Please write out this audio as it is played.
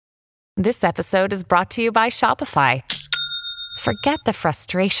This episode is brought to you by Shopify. Forget the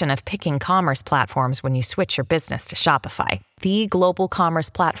frustration of picking commerce platforms when you switch your business to Shopify, the global commerce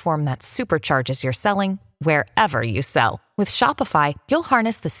platform that supercharges your selling wherever you sell. With Shopify, you'll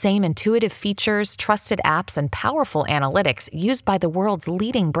harness the same intuitive features, trusted apps, and powerful analytics used by the world's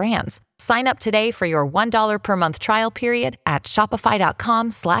leading brands. Sign up today for your $1 per month trial period at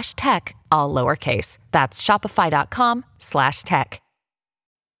shopify.com/tech, all lowercase. That's shopify.com/tech.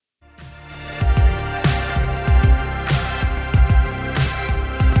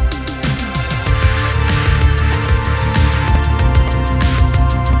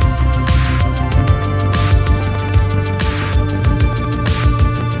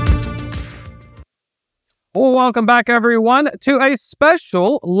 Well, welcome back, everyone, to a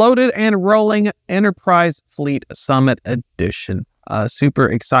special Loaded and Rolling Enterprise Fleet Summit edition. Super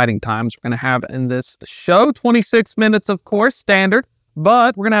exciting times we're going to have in this show. 26 minutes, of course, standard,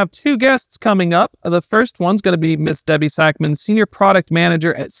 but we're going to have two guests coming up. The first one's going to be Miss Debbie Sackman, Senior Product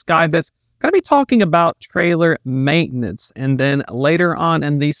Manager at Skybits. Going to be talking about trailer maintenance. And then later on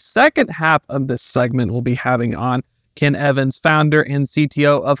in the second half of this segment, we'll be having on Ken Evans, founder and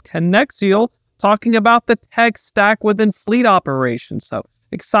CTO of Connexial, talking about the tech stack within fleet operations. So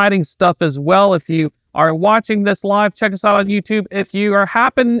exciting stuff as well. If you are watching this live, check us out on YouTube. If you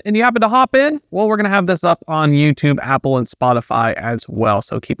happen to hop in, well, we're going to have this up on YouTube, Apple, and Spotify as well.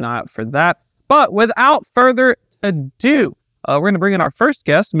 So keep an eye out for that. But without further ado, we're going to bring in our first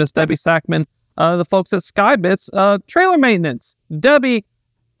guest, Miss Debbie Sackman, the folks at Skybits, trailer maintenance. Debbie,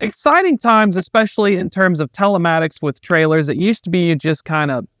 exciting times, especially in terms of telematics with trailers. It used to be you just kind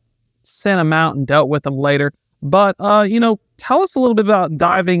of sent them out and dealt with them later. But, tell us a little bit about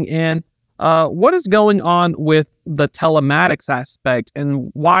diving in. What is going on with the telematics aspect, and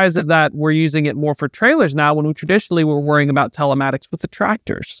why is it that we're using it more for trailers now when we traditionally were worrying about telematics with the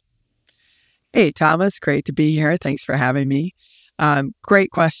tractors? Hey, Thomas, great to be here. Thanks for having me. Great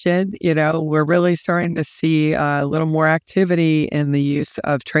question. We're really starting to see a little more activity in the use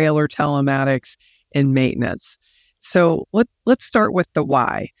of trailer telematics in maintenance. So let's start with the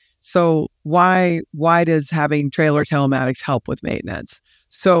why. So why does having trailer telematics help with maintenance?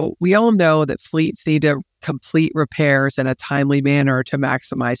 So we all know that fleets need to complete repairs in a timely manner to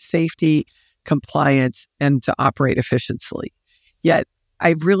maximize safety, compliance, and to operate efficiently. Yet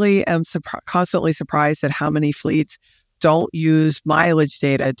I really am constantly surprised at how many fleets don't use mileage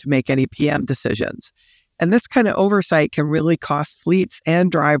data to make any PM decisions. And this kind of oversight can really cost fleets and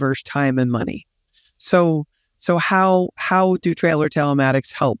drivers time and money. So how do trailer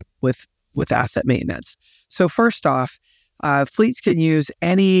telematics help with asset maintenance? So first off, fleets can use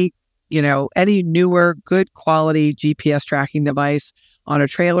any newer, good quality GPS tracking device on a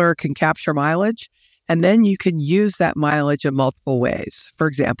trailer can capture mileage, and then you can use that mileage in multiple ways. For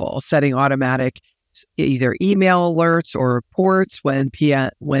example, setting automatic either email alerts or reports when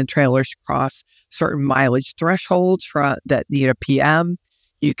trailers cross certain mileage thresholds that need a PM.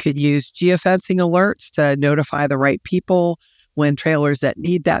 You could use geofencing alerts to notify the right people when trailers that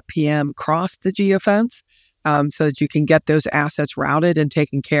need that PM cross the geofence, so that you can get those assets routed and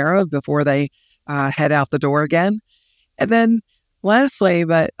taken care of before they head out the door again. And then lastly,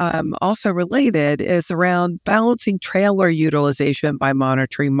 but also related, is around balancing trailer utilization by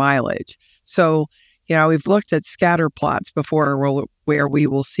monitoring mileage. So, we've looked at scatter plots before where we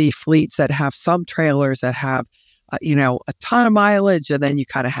will see fleets that have some trailers that have a ton of mileage, and then you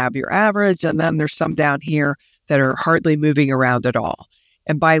kind of have your average, and then there's some down here that are hardly moving around at all.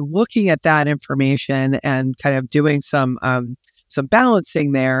 And by looking at that information and kind of doing some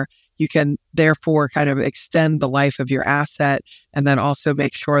balancing there, you can therefore kind of extend the life of your asset, and then also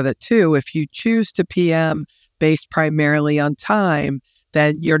make sure that too, if you choose to PM based primarily on time,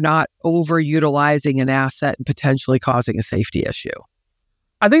 then you're not overutilizing an asset and potentially causing a safety issue.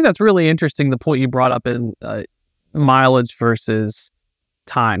 I think that's really interesting, the point you brought up in mileage versus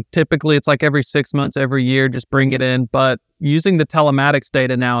time. Typically, it's like every 6 months, every year, just bring it in. But using the telematics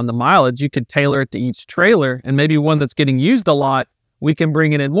data now and the mileage, you could tailor it to each trailer, and maybe one that's getting used a lot, we can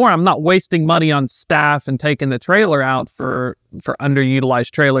bring it in more. I'm not wasting money on staff and taking the trailer out for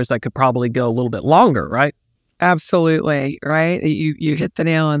underutilized trailers that could probably go a little bit longer, right? Absolutely, right? You hit the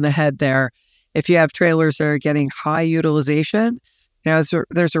nail on the head there. If you have trailers that are getting high utilization, there's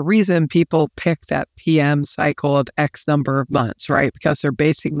a reason people pick that PM cycle of X number of months, right? Because they're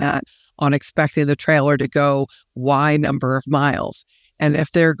basing that on expecting the trailer to go Y number of miles. And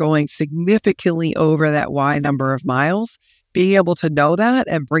if they're going significantly over that Y number of miles, being able to know that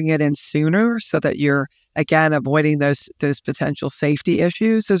and bring it in sooner so that you're, again, avoiding those potential safety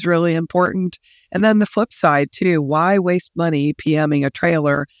issues is really important. And then the flip side too, why waste money PMing a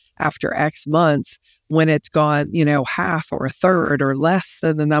trailer after X months when it's gone, half or a third or less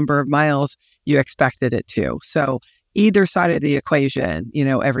than the number of miles you expected it to? So either side of the equation,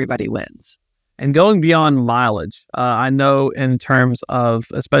 everybody wins. And going beyond mileage, I know in terms of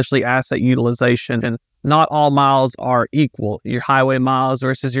especially asset utilization, and not all miles are equal. Your highway miles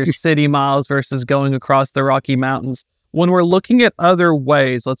versus your city miles versus going across the Rocky Mountains. When we're looking at other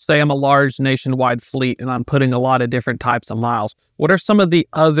ways, let's say I'm a large nationwide fleet and I'm putting a lot of different types of miles. What are some of the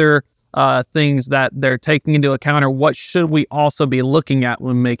other things that they're taking into account, or what should we also be looking at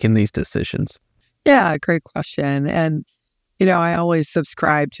when making these decisions? Yeah, great question. And I always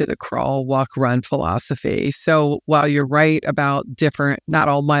subscribe to the crawl, walk, run philosophy. So while you're right about not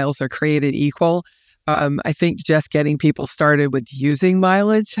all miles are created equal, I think just getting people started with using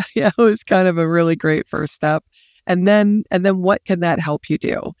mileage, is kind of a really great first step. And then what can that help you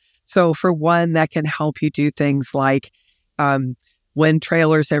do? So for one, that can help you do things like when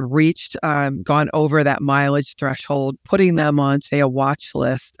trailers have gone over that mileage threshold, putting them on, say, a watch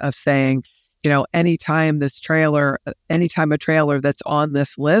list of saying, anytime a trailer that's on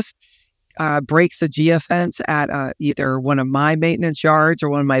this list breaks a geofence at either one of my maintenance yards or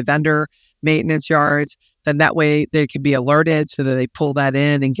one of my vendor maintenance yards, then that way they can be alerted so that they pull that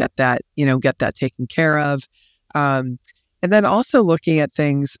in and get that taken care of. And then also looking at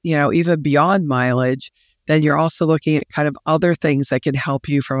things, even beyond mileage, then you're also looking at kind of other things that can help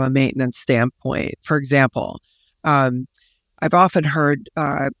you from a maintenance standpoint. For example, I've often heard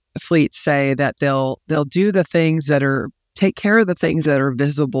fleets say that they'll do the things take care of the things that are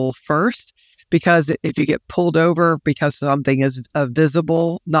visible first, because if you get pulled over because something is a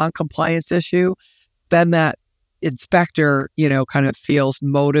visible non-compliance issue, then that inspector, kind of feels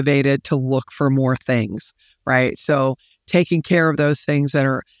motivated to look for more things, right? So taking care of those things that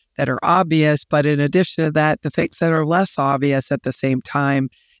are obvious, but in addition to that, the things that are less obvious at the same time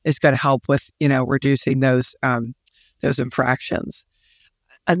is going to help with, reducing those infractions.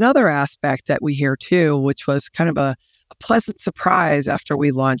 Another aspect that we hear too, which was kind of a pleasant surprise after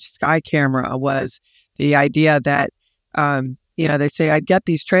we launched Sky Camera, was the idea that, they say I'd get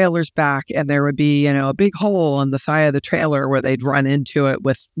these trailers back and there would be, a big hole in the side of the trailer where they'd run into it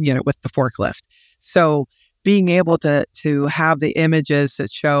with the forklift. So being able to have the images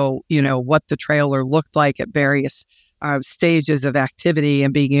that show, what the trailer looked like at various stages of activity,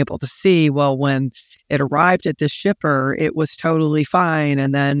 and being able to see, well, when it arrived at the shipper, it was totally fine.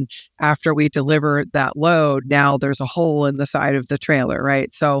 And then after we delivered that load, now there's a hole in the side of the trailer,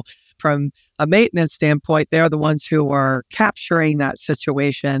 right? So from a maintenance standpoint, they're the ones who are capturing that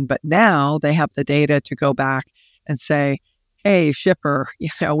situation, but now they have the data to go back and say, hey, shipper,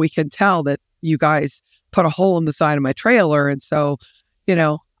 we can tell that you guys put a hole in the side of my trailer. And so,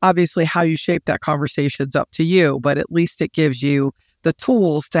 obviously how you shape that conversation's up to you, but at least it gives you the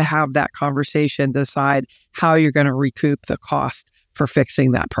tools to have that conversation, decide how you're going to recoup the cost for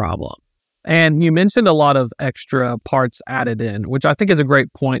fixing that problem. And you mentioned a lot of extra parts added in, which I think is a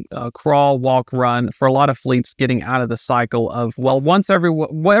great point. Crawl, walk, run, for a lot of fleets getting out of the cycle of, well, every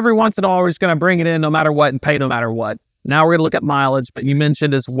once in a while, we're just going to bring it in no matter what and pay no matter what. Now we're going to look at mileage, but you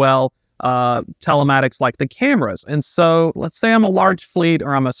mentioned as well telematics like the cameras. And so let's say I'm a large fleet,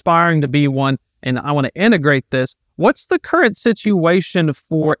 or I'm aspiring to be one, and I want to integrate this. What's the current situation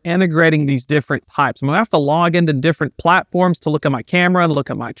for integrating these different types? I'm going to have to log into different platforms to look at my camera and look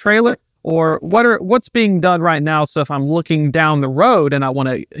at my trailer, or what's being done right now? So if I'm looking down the road and I want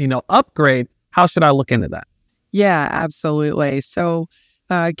to, upgrade, how should I look into that? Yeah, absolutely. So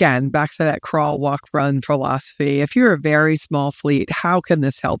again, back to that crawl, walk, run philosophy. If you're a very small fleet, how can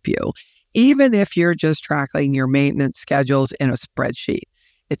this help you? Even if you're just tracking your maintenance schedules in a spreadsheet,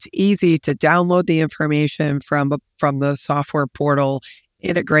 it's easy to download the information from the software portal,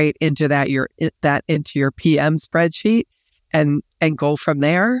 integrate into into your PM spreadsheet, and go from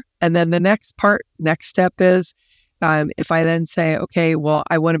there. And then the next step is, if I then say, okay, well,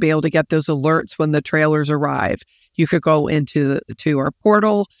 I want to be able to get those alerts when the trailers arrive, you could go into our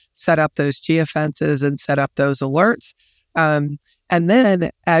portal, set up those geofences and set up those alerts. And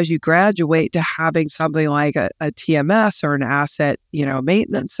then as you graduate to having something like a TMS or an asset,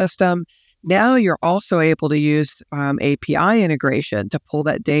 maintenance system, now you're also able to use API integration to pull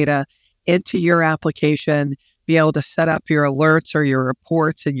that data into your application, be able to set up your alerts or your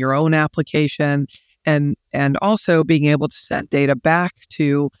reports in your own application, and also being able to send data back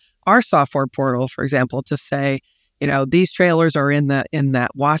to our software portal, for example, to say, these trailers are in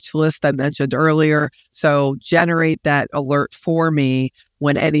that watch list I mentioned earlier. So generate that alert for me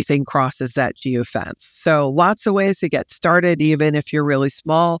when anything crosses that geofence. So lots of ways to get started, even if you're really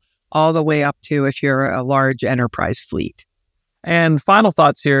small, all the way up to if you're a large enterprise fleet. And final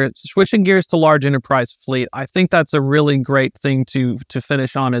thoughts here, switching gears to large enterprise fleet. I think that's a really great thing to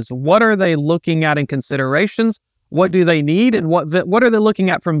finish on is what are they looking at in considerations? What do they need? And what are they looking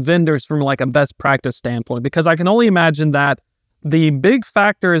at from vendors from like a best practice standpoint? Because I can only imagine that the big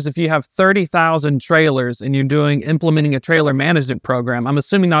factor is if you have 30,000 trailers and you're implementing a trailer management program, I'm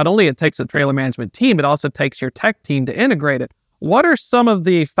assuming not only it takes a trailer management team, it also takes your tech team to integrate it. What are some of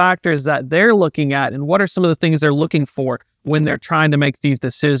the factors that they're looking at and what are some of the things they're looking for when they're trying to make these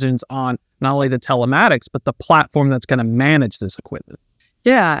decisions on not only the telematics, but the platform that's going to manage this equipment?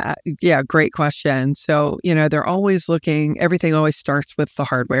 Yeah, great question. So, they're always looking, everything always starts with the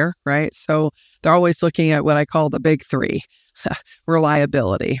hardware, right? So they're always looking at what I call the big three,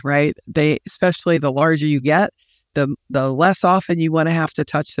 reliability, right? Especially the larger you get, the less often you want to have to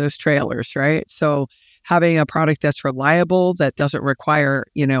touch those trailers, right? So having a product that's reliable, that doesn't require,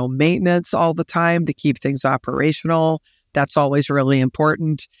 maintenance all the time to keep things operational, that's always really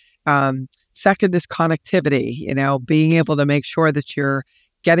important. Second is connectivity, being able to make sure that you're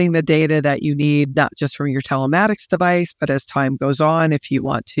getting the data that you need, not just from your telematics device, but as time goes on, if you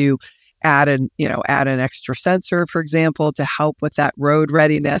want to add an extra sensor, for example, to help with that road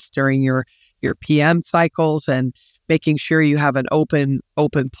readiness during your PM cycles and making sure you have an open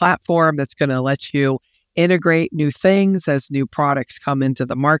platform that's going to let you integrate new things as new products come into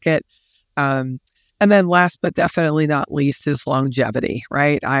the market. And then last but definitely not least is longevity,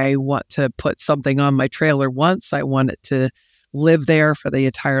 right? I want to put something on my trailer once. I want it to live there for the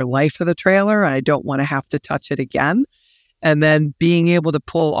entire life of the trailer. I don't want to have to touch it again. And then being able to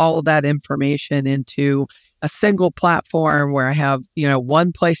pull all of that information into a single platform where I have,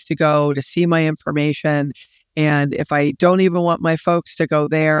 one place to go to see my information. And if I don't even want my folks to go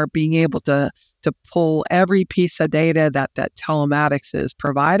there, being able to pull every piece of data that telematics is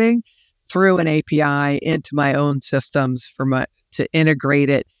providing through an API into my own systems to integrate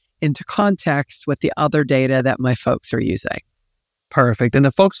it into context with the other data that my folks are using. Perfect. And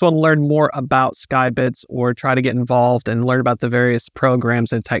if folks want to learn more about Skybits or try to get involved and learn about the various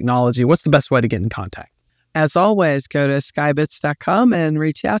programs and technology, what's the best way to get in contact? As always, go to skybits.com and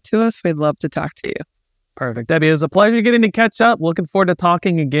reach out to us. We'd love to talk to you. Perfect. Debbie, it was a pleasure getting to catch up. Looking forward to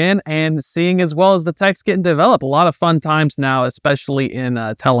talking again and seeing as well as the tech's getting developed. A lot of fun times now, especially in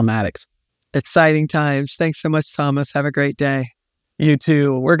telematics. Exciting times. Thanks so much, Thomas. Have a great day. You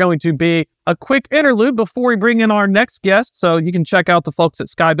too. We're going to be a quick interlude before we bring in our next guest. So you can check out the folks at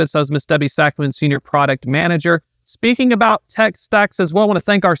Skybits. As Miss Debbie Sackman, Senior Product Manager. Speaking about tech stacks as well, I want to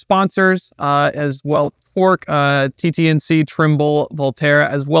thank our sponsors as well. Torque, TTNC, Trimble, Volterra,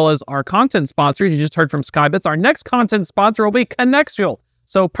 as well as our content sponsors. You just heard from Skybits. Our next content sponsor will be Connexial.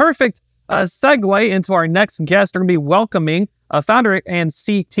 So perfect segue into our next guest. We're going to be welcoming founder and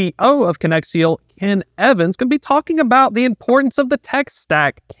CTO of Connexial, Ken Evans, going to be talking about the importance of the tech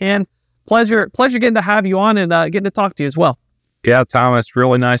stack. Ken, pleasure getting to have you on and getting to talk to you as well. Yeah, Thomas,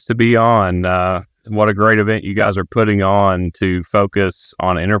 really nice to be on. What a great event you guys are putting on to focus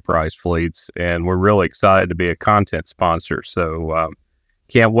on enterprise fleets, and we're really excited to be a content sponsor. So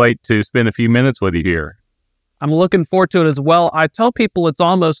can't wait to spend a few minutes with you here. I'm looking forward to it as well. I tell people it's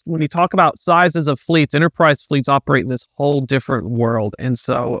almost, when you talk about sizes of fleets, enterprise fleets operate in this whole different world. And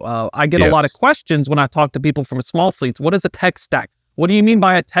so I get a lot of questions when I talk to people from small fleets. What is a tech stack? What do you mean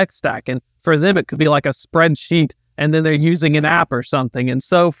by a tech stack? And for them, it could be like a spreadsheet and then they're using an app or something. And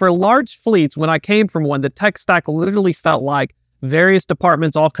so for large fleets, when I came from one, the tech stack literally felt like various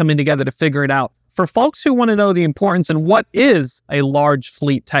departments all coming together to figure it out. For folks who want to know the importance and what is a large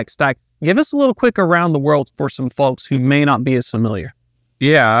fleet tech stack, give us a little quick around the world for some folks who may not be as familiar.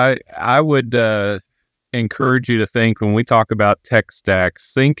 Yeah, I would encourage you to think, when we talk about tech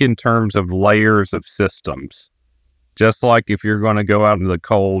stacks, think in terms of layers of systems. Just like if you're going to go out into the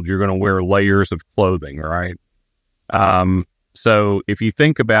cold, you're going to wear layers of clothing, right? So if you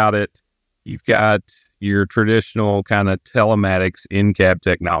think about it, you've got your traditional kind of telematics in-cab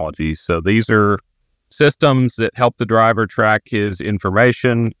technology. So these are systems that help the driver track his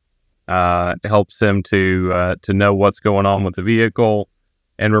information, helps him to know what's going on with the vehicle,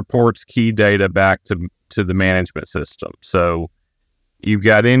 and reports key data back to the management system. So you've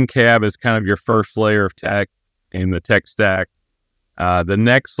got in-cab as kind of your first layer of tech in the tech stack. The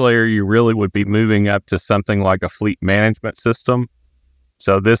next layer, you really would be moving up to something like a fleet management system.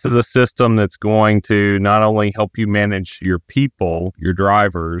 So this is a system that's going to not only help you manage your people, your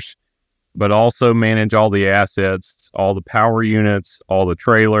drivers, but also manage all the assets, all the power units, all the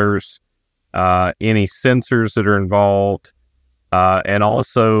trailers, any sensors that are involved, and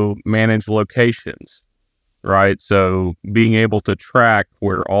also manage locations, right? So being able to track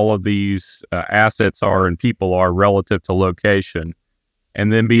where all of these assets are and people are relative to location,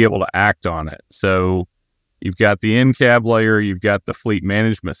 and then be able to act on it. So you've got the in-cab layer, you've got the fleet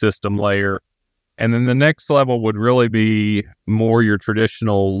management system layer, and then the next level would really be more your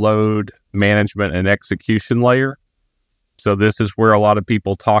traditional load management and execution layer. So this is where a lot of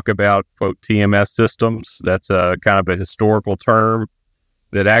people talk about, quote, TMS systems. That's a kind of a historical term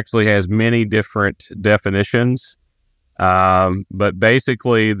that actually has many different definitions. But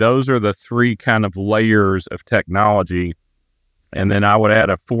basically, those are the three kind of layers of technology. And then I would add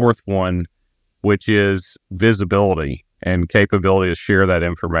a fourth one, which is visibility and capability to share that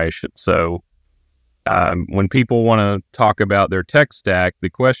information. So when people want to talk about their tech stack, the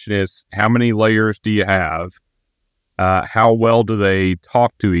question is, how many layers do you have? How well do they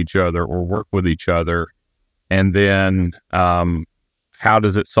talk to each other or work with each other? And then how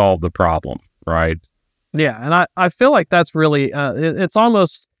does it solve the problem, right? Yeah, and I feel like that's really, it's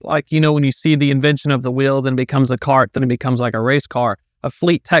almost like, when you see the invention of the wheel, then it becomes a cart, then it becomes like a race car, a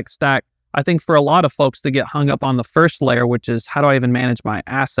fleet tech stack. I think for a lot of folks to get hung up on the first layer, which is how do I even manage my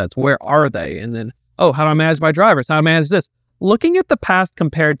assets? Where are they? And then, how do I manage my drivers? How do I manage this? Looking at the past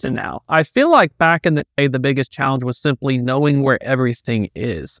compared to now, I feel like back in the day, the biggest challenge was simply knowing where everything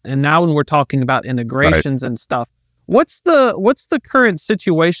is. And now when we're talking about integrations and stuff, what's the current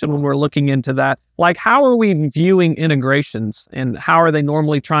situation when we're looking into that? Like, how are we viewing integrations, and how are they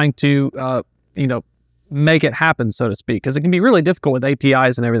normally trying to, make it happen, so to speak? Because it can be really difficult with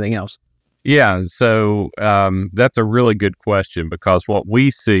APIs and everything else. Yeah, so that's a really good question, because what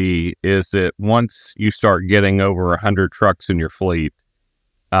we see is that once you start getting over 100 trucks in your fleet,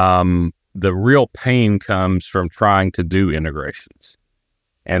 the real pain comes from trying to do integrations.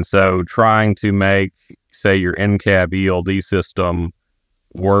 And so trying to make, say, your in-cab ELD system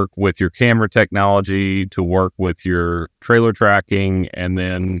work with your camera technology, to work with your trailer tracking, and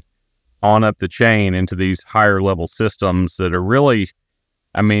then on up the chain into these higher level systems that are really,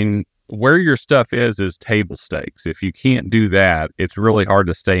 where your stuff is table stakes. If you can't do that, it's really hard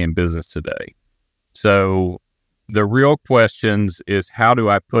to stay in business today. So the real questions is, how do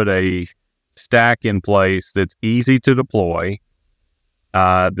I put a stack in place that's easy to deploy,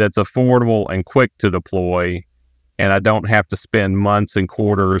 that's affordable and quick to deploy, and I don't have to spend months and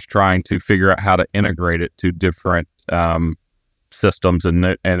quarters trying to figure out how to integrate it to different systems and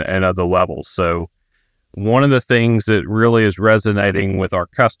other levels. So one of the things that really is resonating with our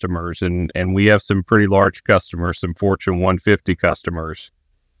customers, and we have some pretty large customers, some Fortune 150 customers,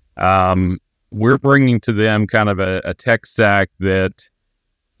 we're bringing to them kind of a tech stack that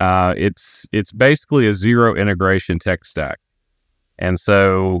it's basically a zero integration tech stack. And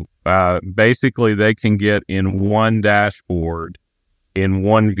so basically they can get in one dashboard, in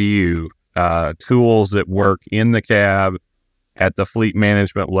one view, tools that work in the cab at the fleet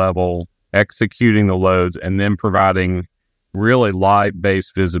management level, executing the loads, and then providing really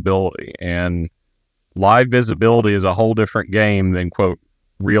live-based visibility. And live visibility is a whole different game than, quote,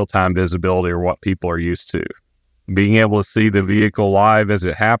 real-time visibility, or what people are used to. Being able to see the vehicle live as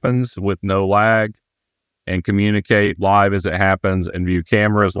it happens with no lag, and communicate live as it happens, and view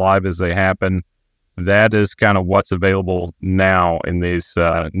cameras live as they happen, that is kind of what's available now in these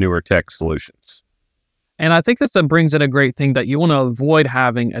newer tech solutions. And I think this brings in a great thing, that you want to avoid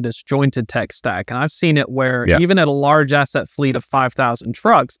having a disjointed tech stack. And I've seen it where even at a large asset fleet of 5,000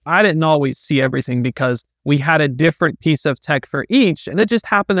 trucks, I didn't always see everything because we had a different piece of tech for each. And it just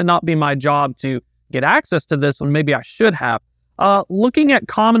happened to not be my job to get access to this when maybe I should have. Looking at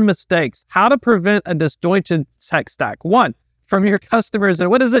common mistakes, how to prevent a disjointed tech stack. One, from your customers,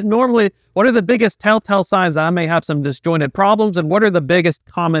 and what are the biggest telltale signs that I may have some disjointed problems, and what are the biggest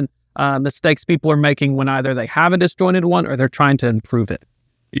common mistakes people are making when either they have a disjointed one or they're trying to improve it?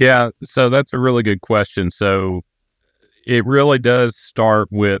 Yeah, so that's a really good question. So it really does start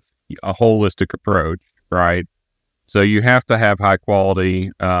with a holistic approach, right? So you have to have high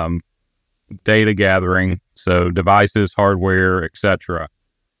quality data gathering, so devices, hardware, etc.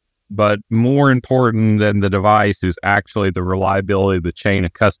 But more important than the device is actually the reliability of the chain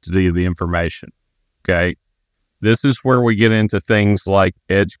of custody of the information. Okay. This is where we get into things like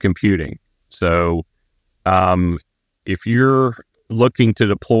edge computing. So if you're looking to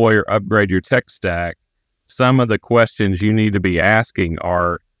deploy or upgrade your tech stack, some of the questions you need to be asking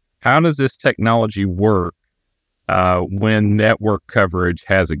are, how does this technology work when network coverage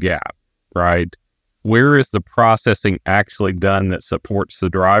has a gap, right? Where is the processing actually done that supports the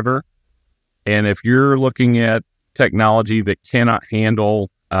driver? And if you're looking at technology that cannot handle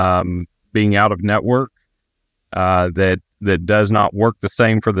being out of network, that does not work the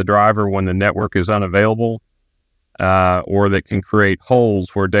same for the driver when the network is unavailable, or that can create holes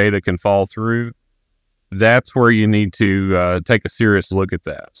where data can fall through, that's where you need to take a serious look at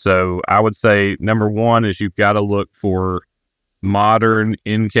that. So I would say number one is you've got to look for modern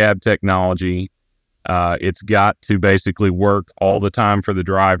in-cab technology. It's got to basically work all the time for the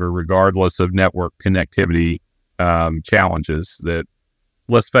driver, regardless of network connectivity challenges. That,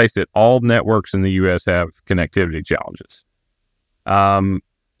 let's face it, all networks in the U.S. have connectivity challenges.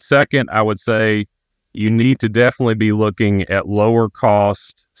 Second, I would say you need to definitely be looking at lower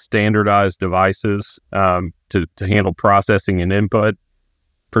cost, standardized devices to handle processing and input.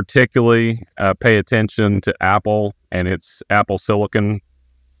 Particularly pay attention to Apple and its Apple Silicon,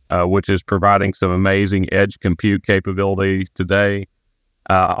 which is providing some amazing edge compute capability today.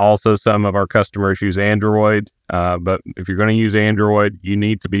 Also, some of our customers use Android, but if you're going to use Android, you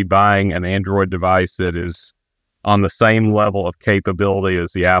need to be buying an Android device that is on the same level of capability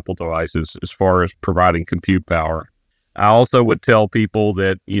as the Apple devices as far as providing compute power. I also would tell people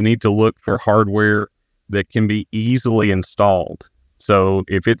that you need to look for hardware that can be easily installed. So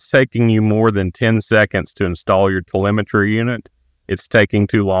if it's taking you more than 10 seconds to install your telemetry unit, it's taking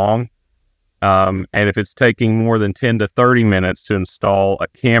too long. And if it's taking more than 10 to 30 minutes to install a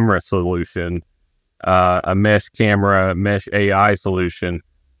camera solution, a mesh camera, mesh AI solution,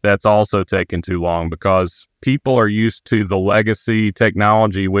 that's also taking too long, because people are used to the legacy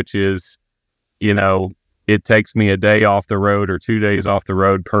technology, which is, it takes me a day off the road or 2 days off the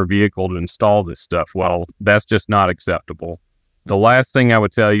road per vehicle to install this stuff. Well, that's just not acceptable. The last thing I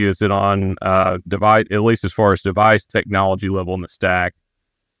would tell you is that on device, at least as far as device technology level in the stack,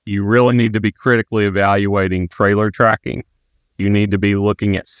 you really need to be critically evaluating trailer tracking. You need to be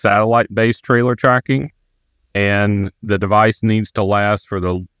looking at satellite-based trailer tracking, and the device needs to last for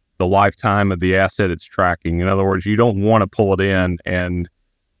the lifetime of the asset it's tracking. In other words, you don't want to pull it in and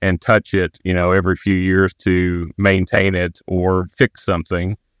touch it, every few years to maintain it or fix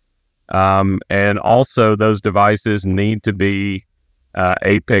something. And also, those devices need to be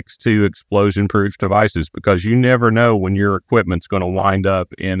Apex 2 explosion-proof devices, because you never know when your equipment's going to wind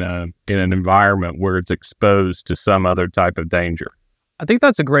up in an environment where it's exposed to some other type of danger. I think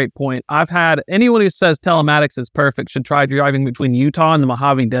that's a great point. I've had anyone who says telematics is perfect should try driving between Utah and the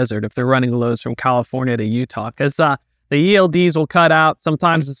Mojave Desert if they're running loads from California to Utah, because the ELDs will cut out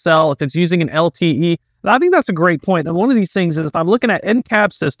sometimes to sell if it's using an LTE. I think that's a great point. And one of these things is, if I'm looking at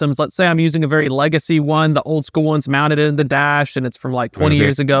in-cab systems, let's say I'm using a very legacy one, the old school one's mounted in the dash and it's from like 20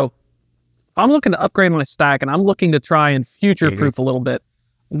 years ago. If I'm looking to upgrade my stack and I'm looking to try and future-proof a little bit,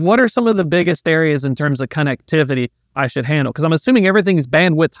 what are some of the biggest areas in terms of connectivity I should handle? Because I'm assuming everything is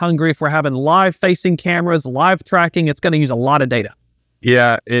bandwidth hungry. If we're having live facing cameras, live tracking, it's going to use a lot of data.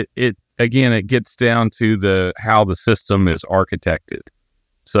 Yeah, it gets down to how the system is architected.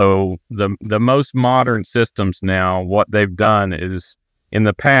 So the most modern systems now, what they've done is, in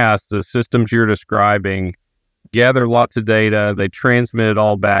the past, the systems you're describing gather lots of data, they transmit it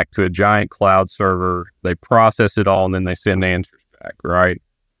all back to a giant cloud server, they process it all, and then they send answers back, right?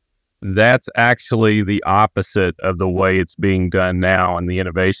 That's actually the opposite of the way it's being done now and the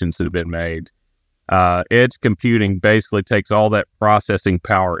innovations that have been made. Edge computing basically takes all that processing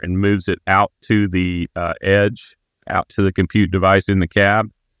power and moves it out to the edge, out to the compute device in the cab.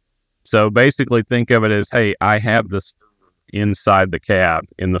 So basically think of it as, hey, I have this inside the cab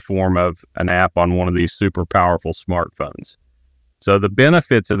in the form of an app on one of these super powerful smartphones. So the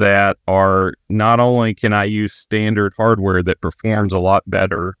benefits of that are, not only can I use standard hardware that performs a lot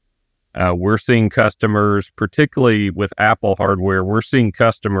better, we're seeing customers, particularly with Apple hardware, we're seeing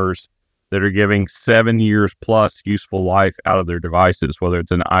customers that are giving 7 years plus useful life out of their devices, whether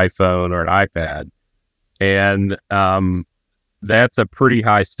it's an iPhone or an iPad. And that's a pretty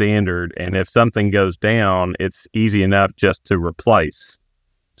high standard. And if something goes down, it's easy enough just to replace.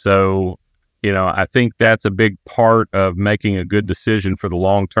 So, I think that's a big part of making a good decision for the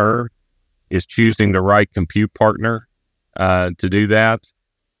long term, is choosing the right compute partner to do that.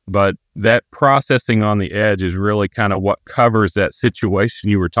 But that processing on the edge is really kind of what covers that situation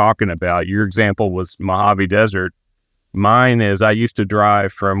you were talking about. Your example was Mojave Desert. Mine is, I used to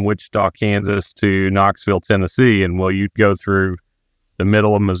drive from Wichita, Kansas to Knoxville, Tennessee, and you'd go through the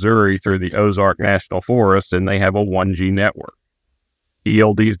middle of Missouri through the Ozark National Forest, and they have a 1G network.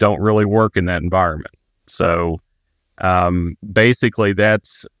 ELDs don't really work in that environment. So basically,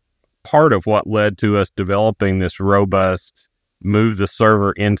 that's part of what led to us developing this robust move the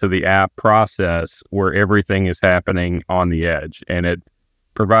server into the app process where everything is happening on the edge. And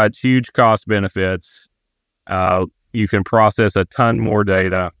provides huge cost benefits. You can process a ton more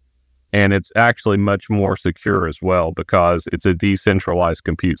data, and it's actually much more secure as well because it's a decentralized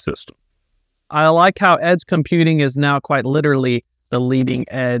compute system. I like how edge computing is now quite literally the leading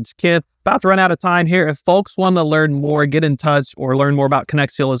edge. Kent, about to run out of time here. If folks want to learn more, get in touch, or learn more about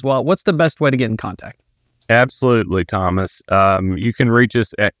Connexial as well, what's the best way to get in contact? Absolutely, Thomas. You can reach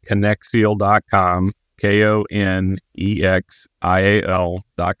us at Connexial.com,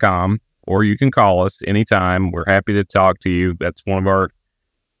 Konexial.com, or you can call us anytime. We're happy to talk to you. That's one of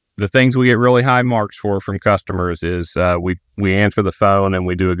the things we get really high marks for from customers is we answer the phone and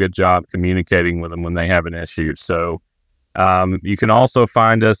we do a good job communicating with them when they have an issue. So you can also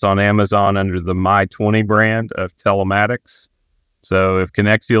find us on Amazon under the My20 brand of telematics. So if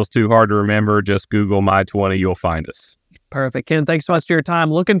Connexial's too hard to remember, just Google My20, you'll find us. Perfect. Ken, thanks so much for your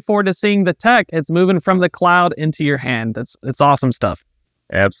time. Looking forward to seeing the tech. It's moving from the cloud into your hand. It's awesome stuff.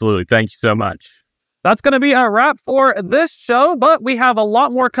 Absolutely. Thank you so much. That's going to be a wrap for this show, but we have a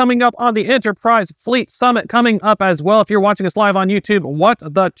lot more coming up on the Enterprise Fleet Summit coming up as well. If you're watching us live on YouTube, What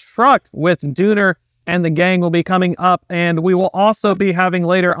the Truck with Dooner and the gang will be coming up, and we will also be having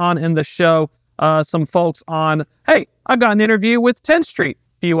later on in the show some folks on, hey, I've got an interview with 10th Street,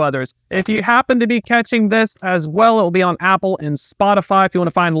 a few others. If you happen to be catching this as well, it will be on Apple and Spotify. If you want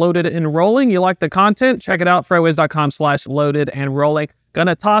to find Loaded and Rolling, you like the content, check it out, freightways.com/loaded and rolling.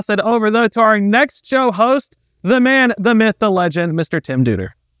 Gonna toss it over, though, to our next show host, the man, the myth, the legend, Mr. Tim Duder.